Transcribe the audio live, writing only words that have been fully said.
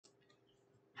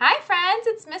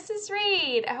it's Mrs.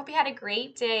 Reed. I hope you had a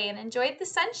great day and enjoyed the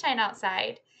sunshine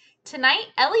outside. Tonight,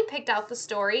 Ellie picked out the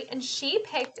story, and she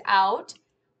picked out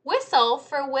Whistle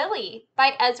for Willie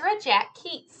by Ezra Jack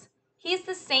Keats. He's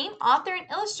the same author and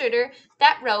illustrator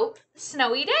that wrote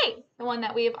Snowy Day, the one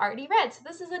that we have already read. So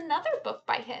this is another book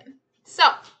by him. So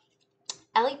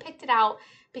Ellie picked it out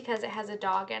because it has a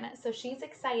dog in it. So she's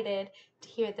excited to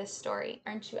hear this story.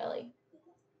 Aren't you, Ellie?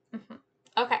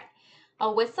 Okay.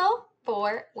 A Whistle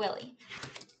for Willie.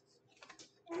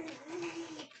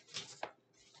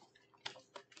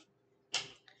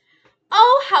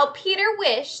 Oh, how Peter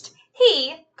wished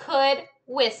he could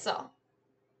whistle.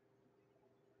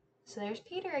 So there's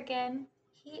Peter again.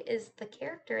 He is the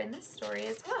character in this story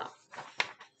as well.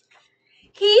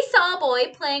 He saw a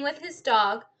boy playing with his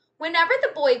dog. Whenever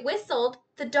the boy whistled,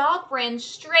 the dog ran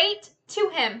straight to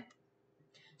him.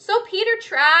 So Peter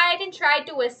tried and tried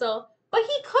to whistle, but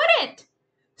he couldn't.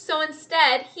 So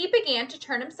instead, he began to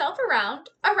turn himself around,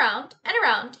 around, and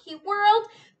around. He whirled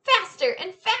faster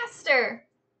and faster.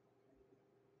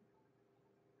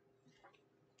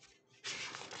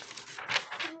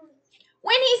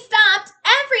 When he stopped,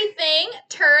 everything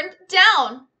turned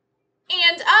down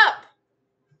and up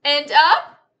and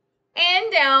up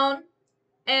and down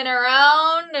and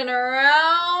around and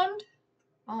around.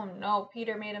 Oh no,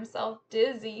 Peter made himself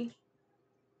dizzy.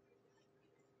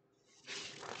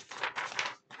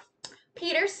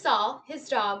 Peter saw his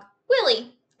dog,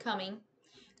 Willie, coming.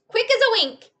 Quick as a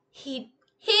wink, he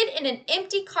hid in an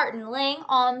empty carton laying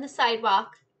on the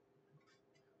sidewalk.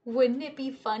 Wouldn't it be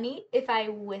funny if I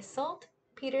whistled?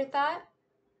 Peter thought.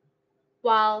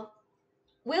 While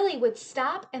Willie would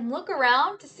stop and look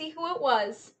around to see who it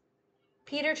was.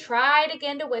 Peter tried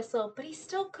again to whistle, but he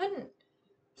still couldn't.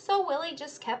 So Willie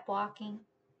just kept walking.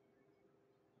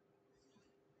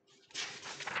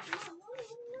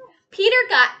 Peter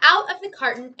got out of the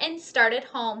carton and started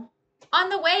home. On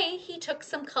the way, he took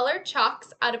some colored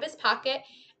chalks out of his pocket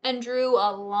and drew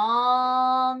a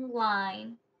long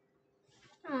line.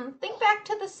 Think back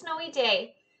to the snowy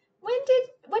day.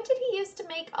 What did he use to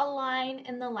make a line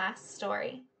in the last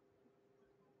story?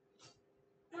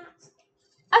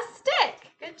 A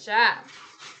stick. Good job.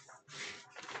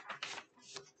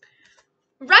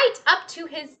 Right up to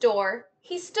his door,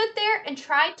 he stood there and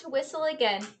tried to whistle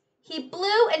again. He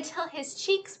blew until his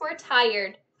cheeks were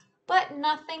tired, but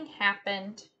nothing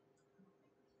happened.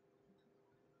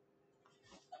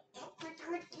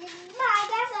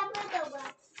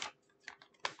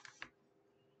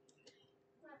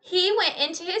 He went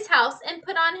into his house and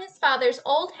put on his father's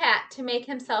old hat to make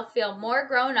himself feel more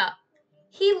grown up.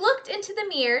 He looked into the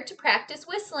mirror to practice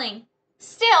whistling.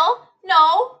 Still,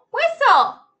 no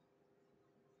whistle.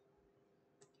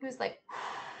 He was like,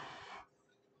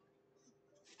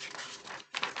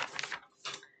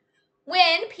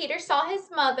 when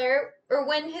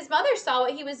his mother saw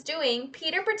what he was doing,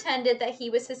 Peter pretended that he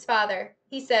was his father.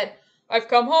 He said, "I've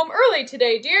come home early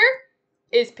today, dear.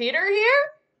 Is Peter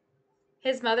here?"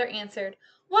 His mother answered,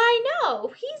 "Why, no,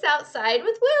 he's outside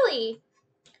with Willie."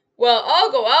 "Well,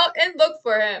 I'll go out and look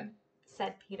for him,"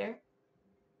 said Peter.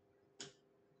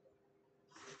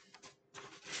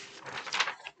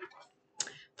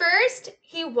 First,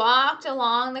 he walked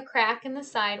along the crack in the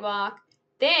sidewalk.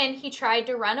 Then he tried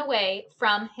to run away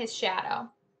from his shadow.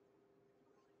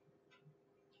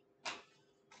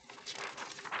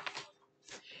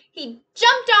 He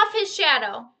jumped off his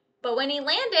shadow, but when he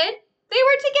landed, they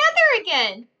were together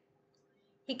again.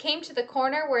 He came to the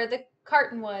corner where the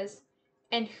carton was,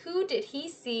 and who did he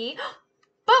see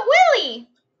but Willie?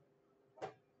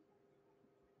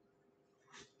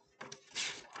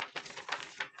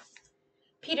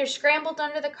 Peter scrambled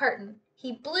under the carton.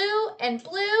 He blew and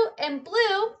blew and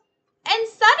blew, and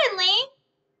suddenly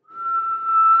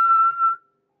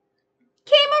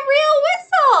came a real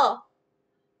whistle.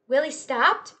 Willie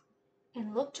stopped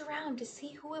and looked around to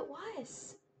see who it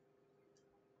was.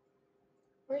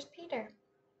 Where's Peter?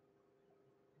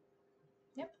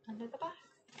 Yep, under the box.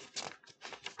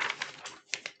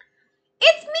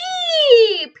 "It's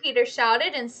me!" Peter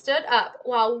shouted and stood up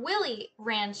while Willie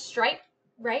ran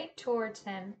right towards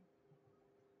him.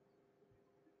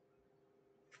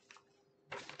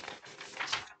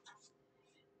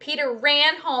 Peter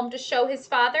ran home to show his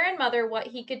father and mother what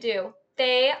he could do.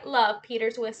 They loved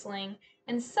Peter's whistling,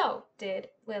 and so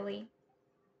did Willie.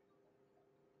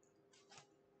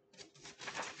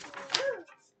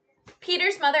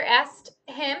 Peter's mother asked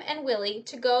him and Willie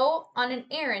to go on an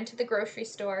errand to the grocery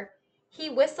store. He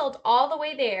whistled all the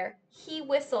way there. He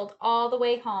whistled all the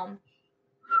way home.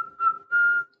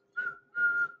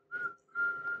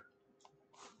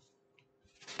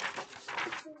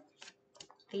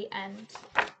 The end.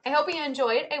 I hope you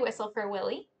enjoyed A Whistle for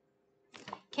Willie.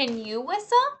 Can you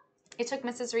whistle? It took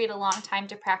Mrs. Reed a long time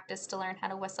to practice to learn how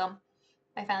to whistle.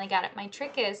 I finally got it. My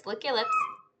trick is lick your lips.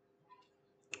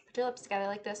 Put your lips together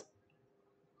like this.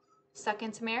 Suck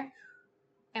in some air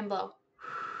and blow.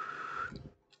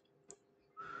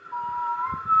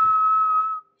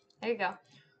 There you go.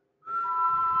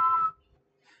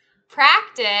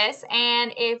 Practice,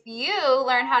 and if you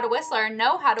learn how to whistle or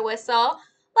know how to whistle,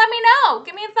 let me know.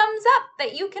 Give me a thumbs up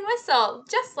that you can whistle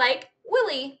just like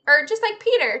Willie, or just like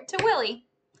Peter to Willie.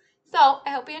 So I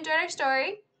hope you enjoyed our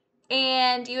story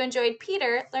and you enjoyed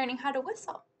Peter learning how to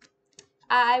whistle.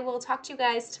 I will talk to you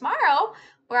guys tomorrow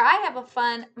where I have a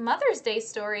fun Mother's Day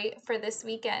story for this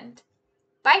weekend.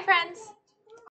 Bye, friends.